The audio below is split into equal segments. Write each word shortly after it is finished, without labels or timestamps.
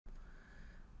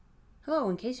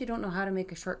Hello, in case you don't know how to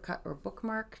make a shortcut or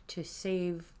bookmark to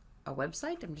save a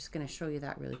website, I'm just going to show you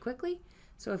that really quickly.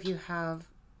 So if you have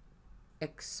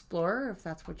Explorer, if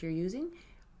that's what you're using,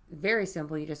 very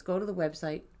simple. You just go to the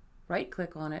website, right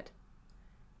click on it,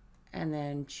 and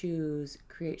then choose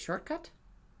Create Shortcut.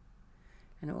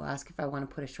 And it will ask if I want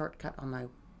to put a shortcut on my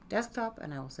desktop,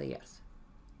 and I will say yes.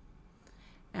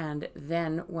 And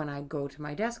then when I go to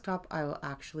my desktop, I will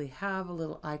actually have a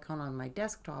little icon on my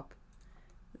desktop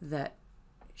that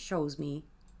shows me,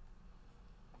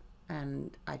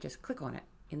 and I just click on it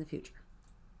in the future.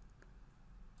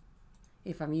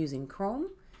 If I'm using Chrome,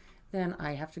 then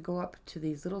I have to go up to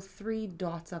these little three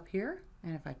dots up here,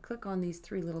 and if I click on these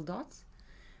three little dots,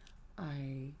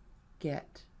 I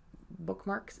get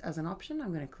bookmarks as an option.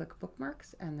 I'm going to click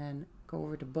bookmarks and then go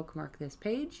over to bookmark this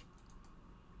page,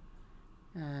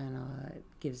 and it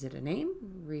gives it a name,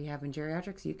 Rehab and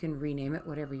Geriatrics. You can rename it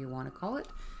whatever you want to call it.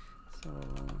 So,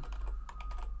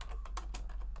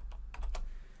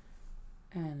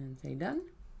 and then say done.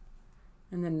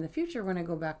 And then in the future, when I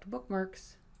go back to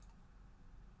bookmarks,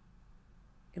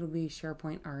 it'll be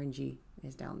SharePoint RNG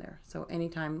is down there. So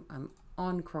anytime I'm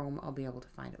on Chrome, I'll be able to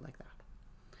find it like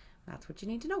that. That's what you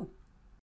need to know.